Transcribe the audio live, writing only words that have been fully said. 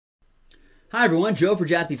Hi everyone, Joe for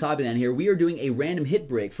Jaspys Hobbyland here. We are doing a random hit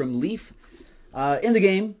break from Leaf in the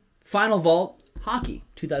game, Final Vault Hockey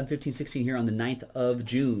 2015-16 here on the 9th of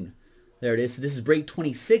June. There it is. So this is break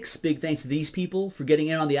 26. Big thanks to these people for getting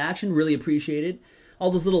in on the action. Really appreciate it.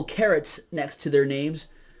 All those little carrots next to their names,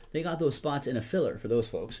 they got those spots in a filler for those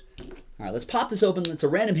folks. All right, let's pop this open. It's a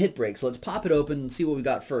random hit break, so let's pop it open and see what we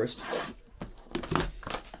got first.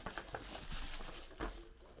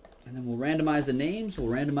 And then we'll randomize the names,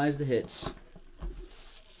 we'll randomize the hits.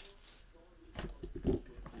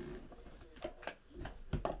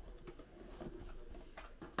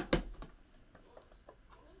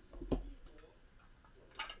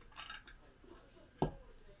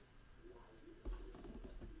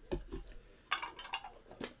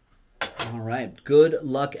 All right, good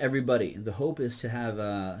luck everybody. The hope is to have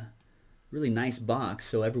a really nice box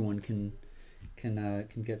so everyone can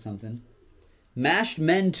get something. Mashed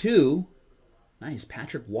Men 2. Nice,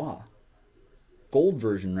 Patrick Waugh. Gold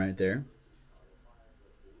version right there.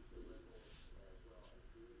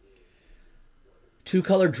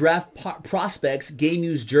 Two-color draft prospects, game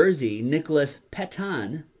used jersey, Nicholas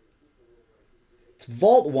Petan. It's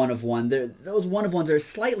Vault 1 of 1. Those 1 of 1s are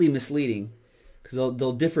slightly misleading because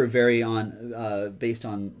they'll differ based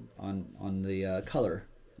on the color,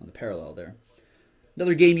 on the parallel there.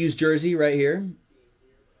 Another game used jersey right here.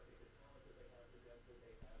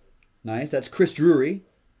 Nice. That's Chris Drury.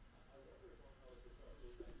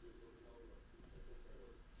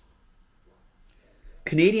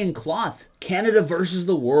 Canadian cloth. Canada versus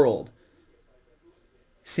the world.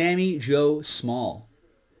 Sammy Joe Small.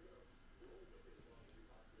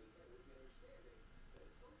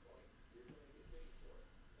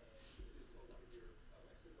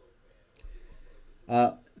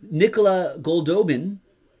 Nikola Goldobin.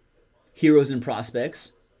 Heroes and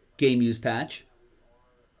Prospects. Game used patch.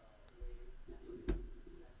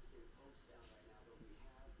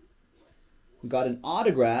 We got an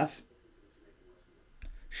autograph.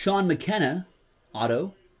 Sean McKenna,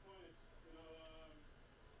 auto.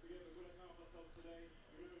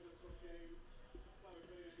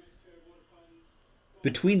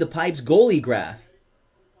 Between the Pipes goalie graph.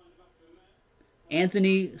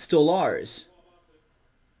 Anthony Stolarz.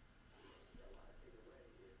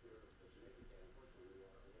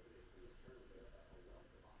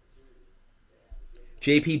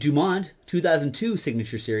 JP Dumont, 2002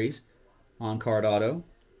 Signature Series. On-card auto.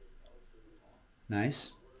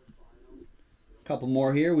 Nice. A couple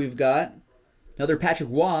more here. We've got another Patrick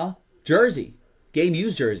Waugh jersey. Game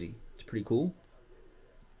used jersey. It's pretty cool.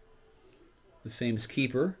 The famous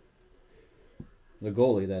keeper. The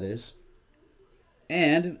goalie, that is.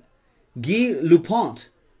 And Guy Lupont.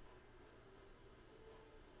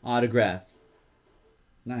 Autograph.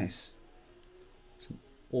 Nice. Some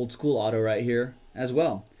old school auto right here as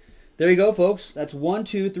well. There you go, folks. That's 1,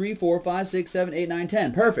 2, 3, 4, 5, 6, 7, 8, 9,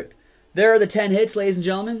 10. Perfect. There are the 10 hits, ladies and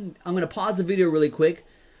gentlemen. I'm going to pause the video really quick,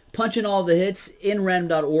 punch in all the hits in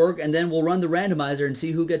random.org, and then we'll run the randomizer and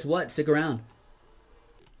see who gets what. Stick around.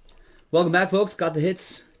 Welcome back, folks. Got the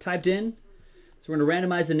hits typed in. So we're going to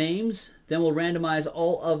randomize the names. Then we'll randomize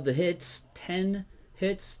all of the hits. 10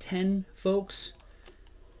 hits, 10 folks.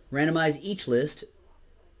 Randomize each list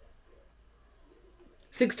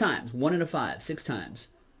 6 times. 1 and a 5. 6 times.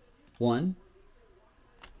 1,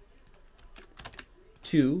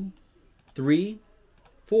 2, 3,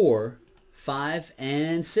 4, 5,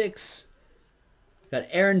 and 6. Got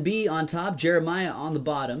Aaron B on top, Jeremiah on the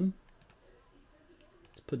bottom.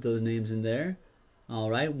 Let's put those names in there. All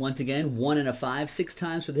right, once again, 1 and a 5, 6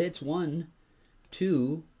 times for the hits. 1,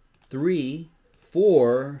 2, 3,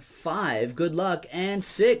 4, 5. Good luck, and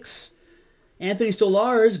 6. Anthony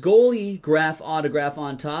Stolarz, goalie graph autograph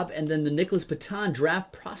on top, and then the Nicholas Petan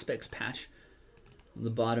draft prospects patch on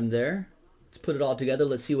the bottom there. Let's put it all together.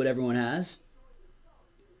 Let's see what everyone has.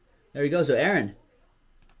 There you go. So Aaron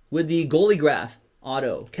with the goalie graph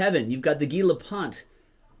auto. Kevin, you've got the Guy Lupont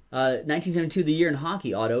 1972 The Year in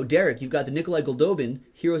Hockey auto. Derek, you've got the Nikolai Goldobin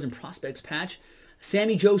Heroes and Prospects patch.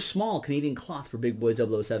 Sammy Joe Small, Canadian cloth for Big Boys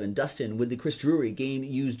 007. Dustin with the Chris Drury game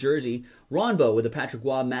used jersey. Ronbo with the Patrick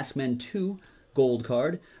Waugh Masked Men 2 gold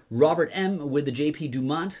card. Robert M with the JP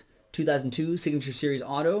Dumont 2002 Signature Series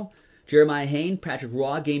auto. Jeremiah Hain, Patrick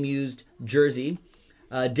Waugh game used jersey.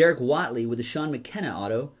 Derek Watley with the Sean McKenna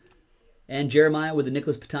auto. And Jeremiah with the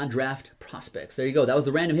Nicholas Petan draft prospects. There you go. That was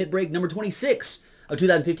the random hit break number 26 of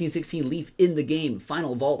 2015-16 Leaf in the game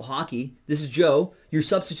Final Vault Hockey. This is Joe, your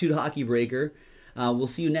substitute hockey breaker. We'll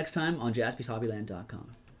see you next time on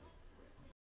JaspysHobbyland.com.